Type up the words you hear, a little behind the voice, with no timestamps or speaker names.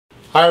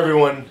Hi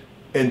everyone,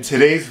 in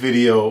today's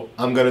video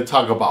I'm going to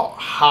talk about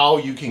how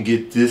you can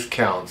get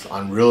discounts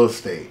on real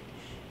estate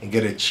and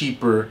get a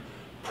cheaper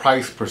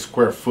price per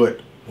square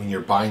foot when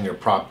you're buying your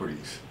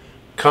properties.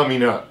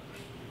 Coming up.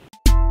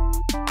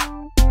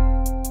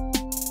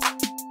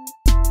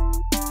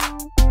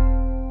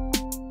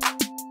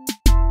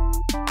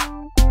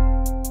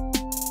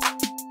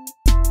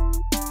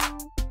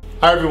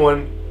 Hi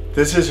everyone,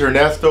 this is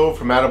Ernesto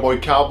from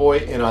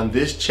AttaBoyCowBoy, and on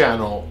this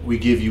channel we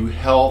give you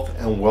health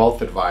and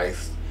wealth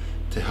advice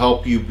to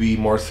help you be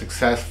more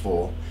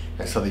successful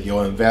and so that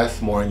you'll invest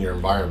more in your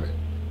environment.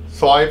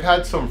 So I've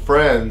had some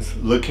friends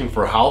looking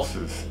for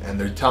houses and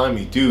they're telling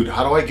me, dude,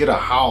 how do I get a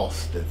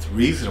house that's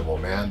reasonable,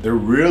 man? They're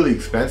really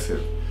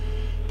expensive.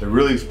 They're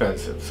really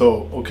expensive.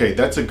 So, okay,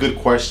 that's a good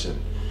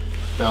question.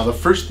 Now the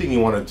first thing you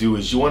want to do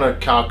is you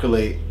want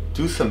to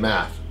do some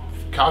math.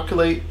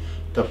 Calculate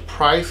the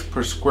price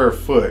per square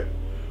foot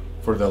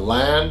for the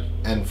land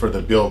and for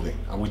the building.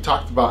 And we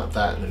talked about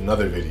that in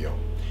another video.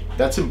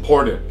 That's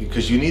important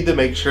because you need to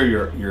make sure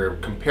you're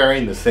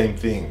comparing the same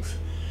things.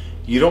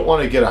 You don't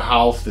want to get a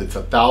house that's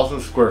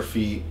 1,000 square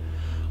feet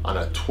on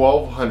a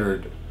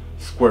 1,200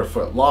 square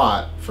foot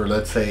lot for,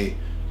 let's say,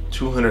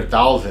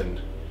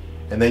 200,000,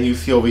 and then you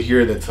see over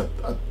here that's a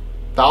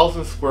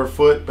 1,000 square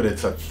foot, but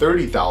it's a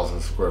 30,000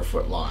 square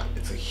foot lot.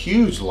 It's a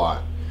huge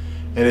lot,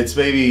 and it's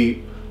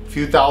maybe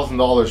few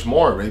 $1,000s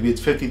more, maybe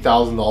it's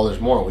 $50,000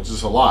 more, which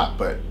is a lot,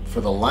 but for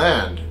the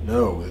land,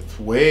 no, it's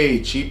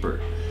way cheaper.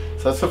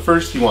 So that's the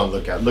first thing you want to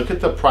look at. Look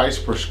at the price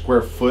per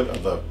square foot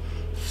of the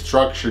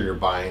structure you're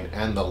buying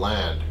and the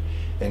land,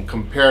 and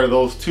compare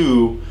those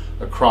two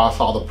across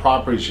all the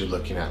properties you're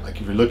looking at.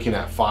 Like if you're looking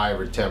at 5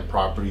 or 10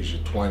 properties or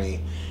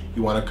 20,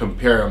 you want to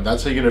compare them.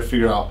 That's how you're going to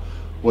figure out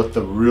what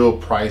the real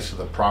price of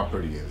the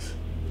property is.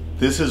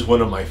 This is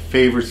one of my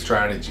favorite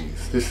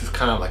strategies. This is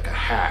kind of like a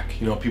hack.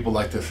 You know, people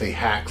like to say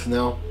hacks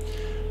now.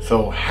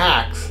 So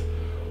hacks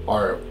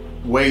are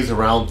ways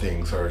around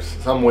things, or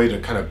some way to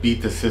kind of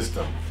beat the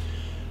system.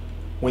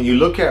 When you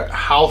look at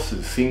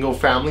houses, single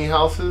family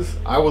houses,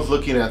 I was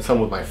looking at some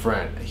with my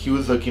friend. He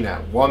was looking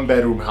at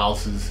 1-bedroom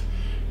houses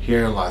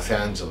here in Los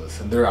Angeles,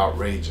 and they're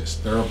outrageous.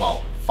 They're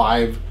about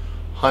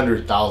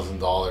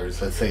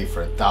 $500,000, let's say,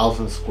 for a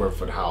 1,000 square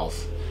foot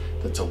house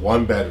that's a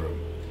 1-bedroom.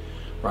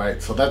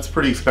 Right, so that's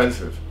pretty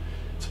expensive.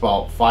 It's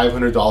about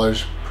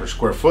 $500 per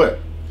square foot.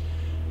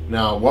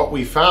 Now what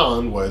we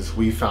found was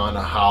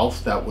a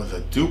house that was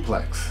a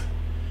duplex,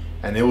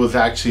 and it was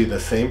actually the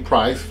same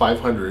price,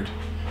 500,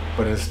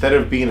 but instead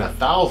of being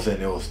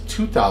 1,000, it was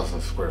 2,000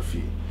 square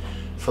feet.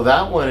 So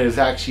that one is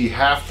actually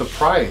half the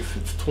price.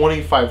 It's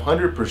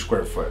 2,500 per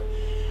square foot.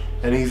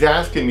 And he's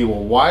asking me,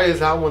 well, why is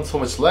that one so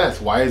much less?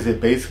 Why is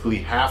it basically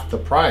half the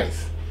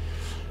price?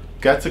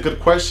 That's a good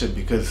question,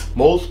 because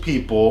most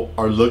people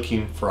are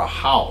looking for a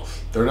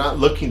house. They're not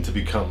looking to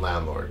become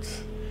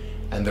landlords.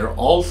 And they're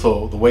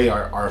also, the way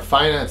our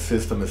finance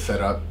system is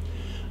set up,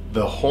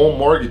 the home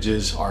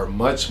mortgages are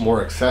much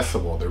more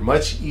accessible. They're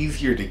much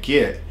easier to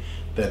get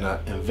than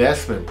an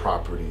investment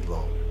property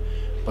loan.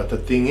 But the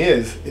thing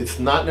is, it's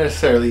not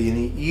necessarily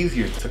any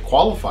easier to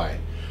qualify.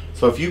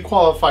 So if you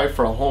qualify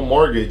for a home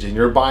mortgage and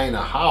you're buying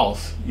a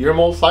house, you're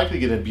most likely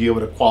going to be able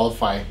to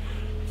qualify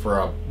for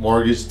a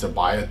mortgage to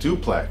buy a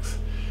duplex.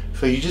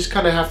 So you just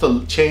kind of have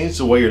to change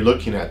the way you're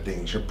looking at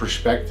things, your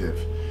perspective.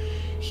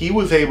 He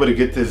was able to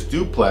get this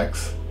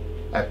duplex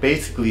at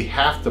basically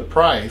half the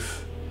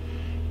price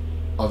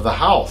of the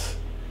house,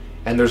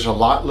 and there's a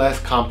lot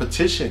less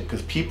competition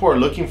because people are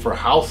looking for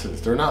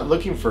houses. They're not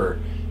looking for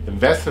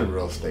investment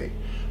real estate.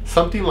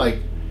 Something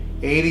like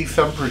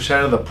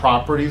 80% of the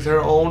properties that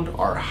are owned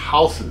are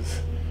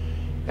houses,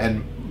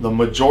 and the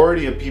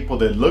majority of people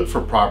that look for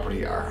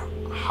property are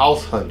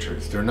house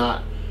hunters. They're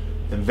not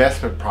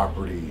investment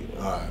property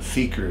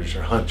seekers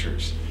or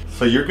hunters.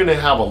 So you're going to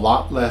have a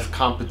lot less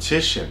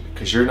competition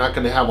because you're not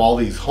going to have all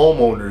these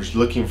homeowners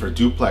looking for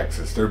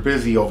duplexes. They're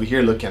busy over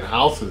here looking at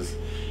houses.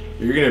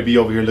 You're going to be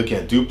over here looking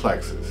at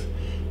duplexes.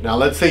 Now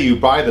let's say you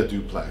buy the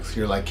duplex.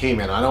 You're like, hey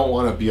man, I don't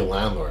want to be a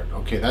landlord.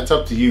 Okay, that's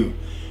up to you.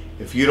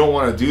 If you don't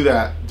want to do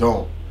that,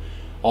 don't.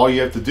 All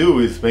you have to do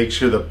is make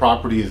sure the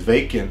property is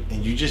vacant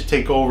and you just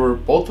take over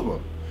both of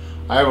them.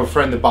 I have a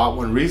friend that bought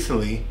one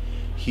recently.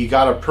 He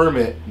got a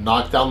permit,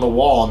 knocked down the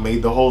wall, and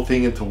made the whole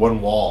thing into one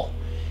wall,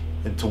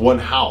 into one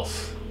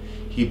house.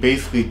 He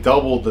basically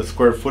doubled the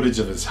square footage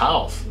of his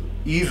house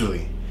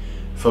easily.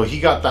 So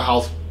he got the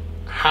house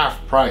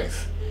half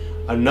price.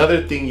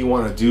 Another thing you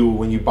want to do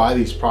when you buy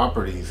these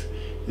properties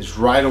is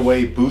right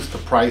away boost the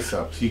price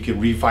up so you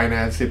can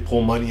refinance it,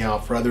 pull money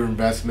out for other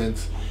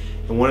investments.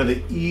 And one of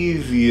the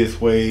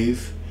easiest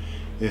ways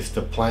is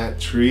to plant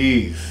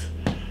trees.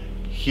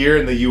 Here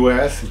in the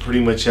US and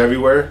pretty much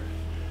everywhere,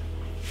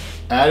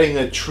 adding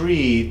a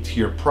tree to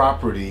your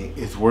property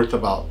is worth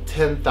about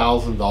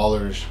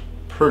 $10,000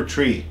 per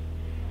tree,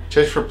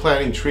 just for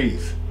planting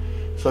trees.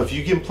 So if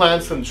you can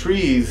plant some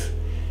trees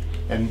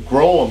and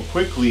grow them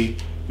quickly,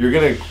 you're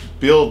going to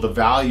build the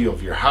value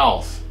of your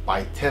house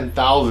by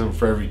 $10,000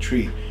 for every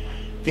tree.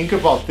 think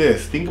about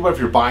this. Think about if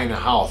you're buying a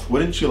house.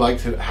 Wouldn't you like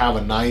to have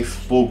a nice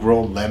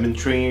full-grown lemon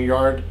tree in your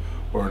yard,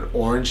 or an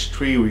orange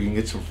tree where you can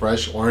get some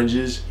fresh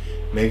oranges,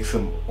 make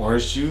some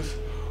orange juice,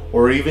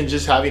 or even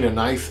just having a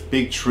nice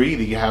big tree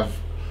that you have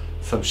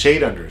some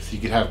shade under, so you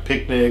could have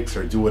picnics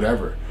or do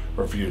whatever,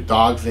 or for your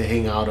dogs to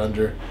hang out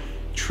under.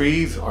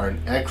 Trees are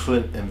an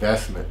excellent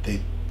investment.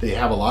 They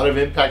have a lot of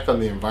impact on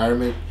the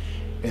environment,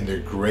 and they're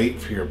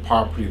great for your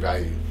property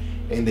value,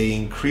 and they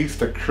increase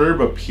the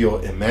curb appeal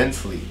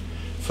immensely.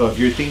 So if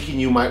you're thinking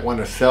you might want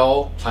to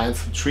sell, plant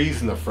some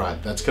trees in the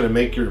front. That's going to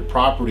make your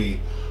property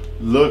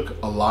look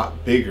a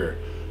lot bigger.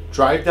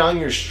 Drive down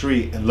your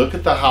street and look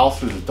at the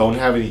houses that don't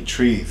have any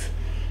trees.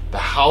 The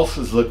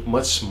houses look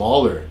much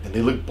smaller and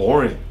they look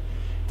boring.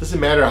 It doesn't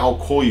matter how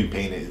cool you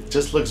paint it, it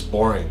just looks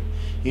boring,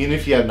 even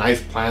if you have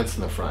nice plants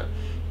in the front.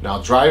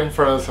 Now drive in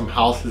front of some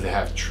houses that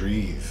have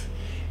trees.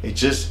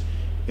 It's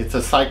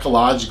a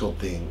psychological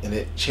thing, and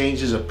it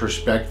changes a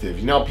perspective.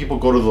 You know how people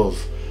go to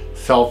those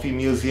selfie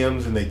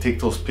museums and they take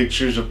those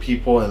pictures of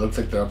people and it looks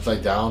like they're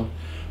upside down,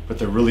 but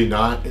they're really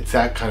not? It's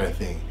that kind of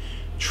thing.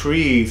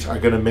 Trees are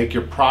going to make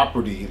your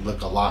property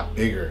look a lot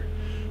bigger,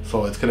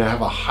 so it's going to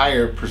have a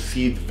higher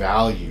perceived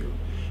value,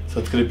 so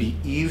it's going to be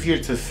easier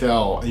to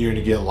sell, and you're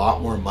going to get a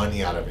lot more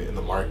money out of it in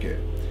the market.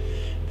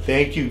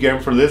 Thank you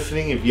again for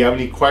listening. If you have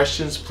any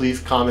questions,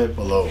 please comment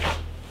below.